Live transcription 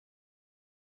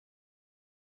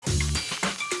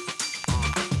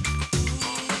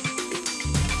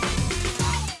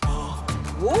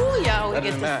Now we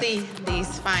get to see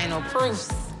these final proofs.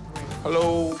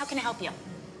 Hello. How can I help you?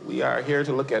 We are here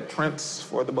to look at prints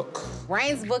for the book.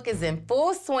 Rain's book is in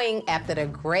full swing after the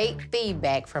great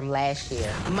feedback from last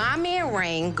year. Mommy and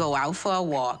Rain go out for a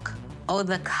walk. Oh,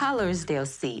 the colors they'll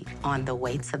see on the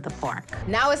way to the park.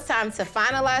 Now it's time to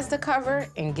finalize the cover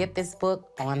and get this book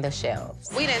on the shelves.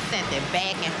 We done sent it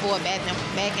back and forth,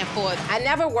 back and forth. I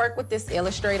never worked with this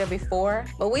illustrator before,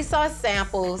 but we saw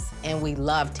samples and we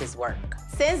loved his work.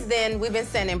 Since then, we've been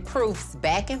sending proofs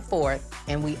back and forth,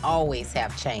 and we always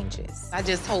have changes. I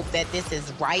just hope that this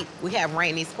is right. We have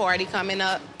Rainy's party coming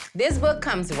up. This book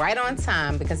comes right on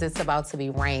time because it's about to be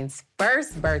Rain's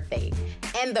first birthday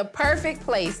and the perfect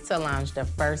place to launch the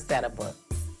first set of books.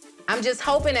 I'm just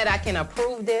hoping that I can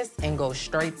approve this and go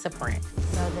straight to print.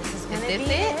 So this is gonna be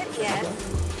it? Yes.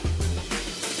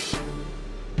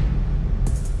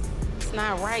 It's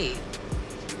not right.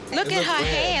 Look at her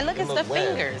hand. Look at the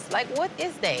fingers. Like, what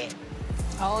is that?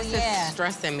 Oh, This yeah. is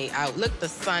stressing me out. Look, the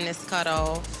sun is cut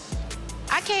off.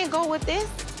 I can't go with this.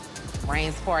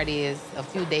 Rain's party is a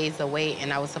few days away,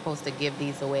 and I was supposed to give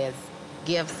these away as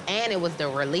gifts, and it was the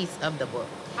release of the book.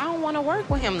 I don't want to work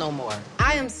with him no more.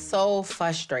 I am so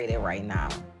frustrated right now.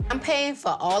 I'm paying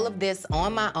for all of this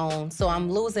on my own, so I'm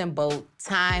losing both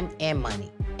time and money,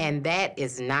 and that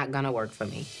is not gonna work for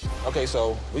me. Okay,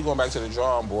 so we going back to the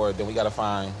drawing board, then we gotta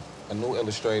find a new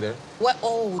illustrator. What?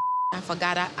 Oh, I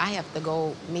forgot I have to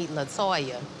go meet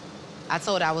LeToya. I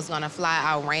told her I was gonna fly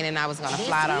out, Rain and I was gonna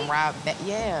fly out on Rob.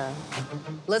 Yeah.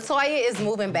 LeToya is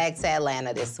moving back to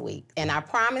Atlanta this week, and I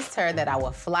promised her that I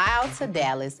would fly out to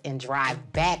Dallas and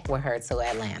drive back with her to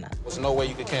Atlanta. There's no way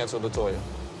you could cancel LeToya.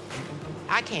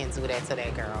 I can't do that to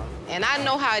that girl. And I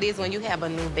know how it is when you have a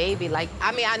new baby. Like,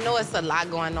 I mean, I know it's a lot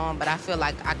going on, but I feel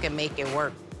like I can make it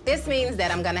work. This means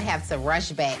that I'm gonna have to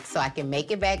rush back so I can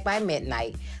make it back by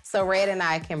midnight so Red and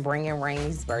I can bring in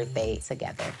Rain's birthday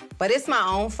together. But it's my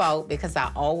own fault because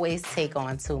I always take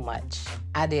on too much.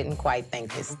 I didn't quite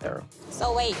think this through.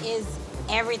 So wait, is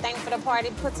everything for the party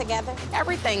put together?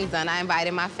 Everything's done. I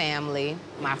invited my family,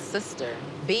 my sister,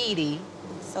 Beatty.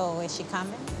 So is she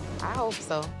coming? I hope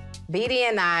so. Beatty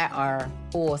and I are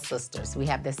full sisters. We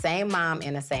have the same mom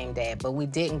and the same dad, but we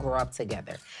didn't grow up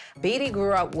together. Beatty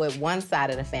grew up with one side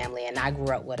of the family, and I grew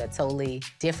up with a totally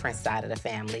different side of the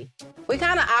family. We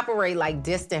kind of operate like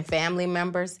distant family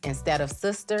members instead of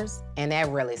sisters, and that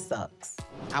really sucks.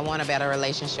 I want a better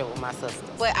relationship with my sister.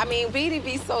 But, I mean, Beatty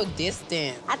be so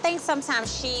distant. I think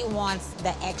sometimes she wants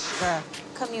the extra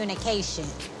communication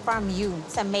from you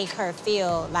to make her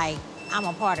feel like I'm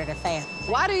a part of the family.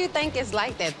 Why do you think it's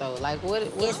like that, though? Like, what?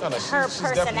 It's No, her she's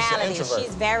personality.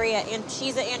 introvert.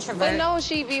 She's an introvert. But no,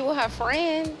 she be with her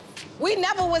friends. We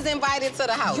never was invited to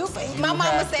the house. My mama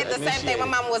have said to the same thing. My initiate.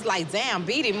 mama was like, damn,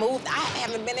 Beatty moved. I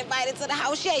haven't been invited to the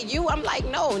house yet. You? I'm like,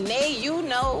 no, Nay, you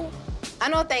know. I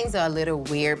know things are a little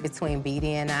weird between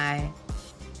Beatty and I.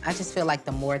 I just feel like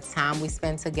the more time we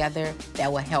spend together, that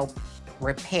will help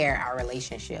repair our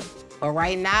relationship. But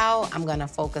right now, I'm gonna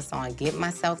focus on getting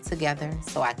myself together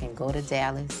so I can go to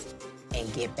Dallas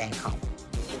and get back home.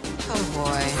 Oh,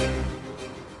 boy.